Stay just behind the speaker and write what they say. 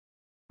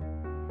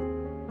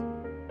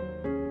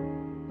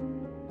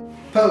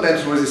Pearl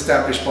Dental was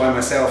established by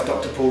myself,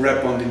 Dr. Paul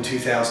Redbond, in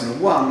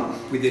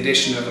 2001 with the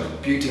addition of a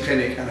beauty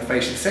clinic and a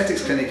facial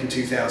aesthetics clinic in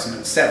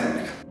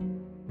 2007.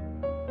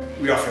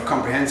 We offer a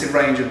comprehensive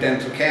range of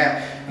dental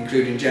care,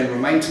 including general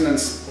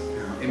maintenance,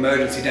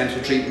 emergency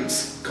dental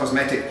treatments,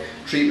 cosmetic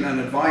treatment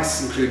and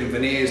advice, including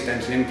veneers,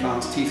 dental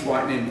implants, teeth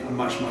whitening and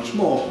much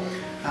more.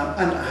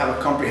 And have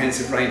a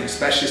comprehensive range of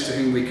specialists to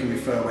whom we can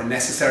refer when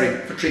necessary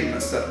for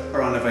treatments that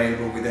are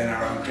unavailable within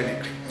our own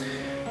clinic.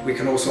 We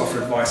can also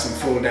offer advice on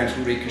full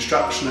dental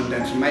reconstruction and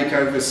dental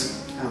makeovers,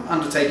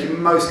 undertaken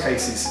in most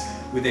cases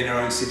within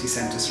our own city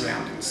centre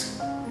surroundings.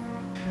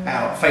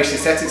 Our facial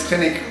aesthetics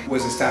clinic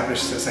was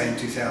established, as I say, in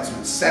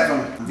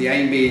 2007, the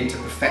aim being to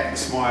perfect the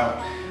smile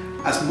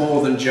as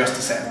more than just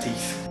a set of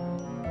teeth.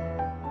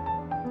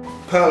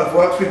 Pearl have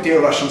worked with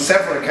Dealrush on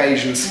several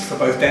occasions for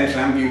both dental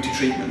and beauty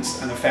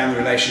treatments and have found the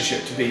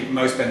relationship to be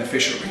most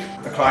beneficial.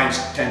 The clients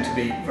tend to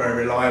be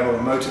very reliable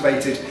and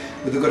motivated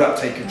with a good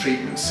uptake of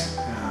treatments,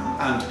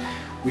 and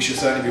we should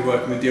certainly be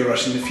working with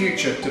Dealrush in the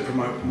future to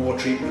promote more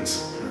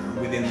treatments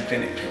within the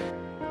clinic.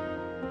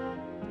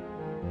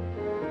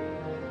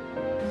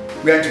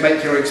 We aim to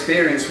make your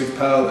experience with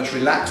Pearl as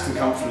relaxed and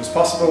comfortable as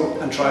possible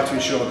and try to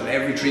ensure that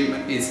every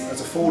treatment is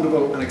as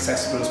affordable and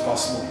accessible as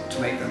possible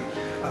to make them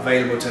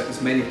available to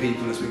as many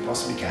people as we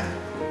possibly can.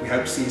 We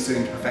hope to see you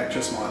soon to perfect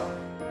your smile.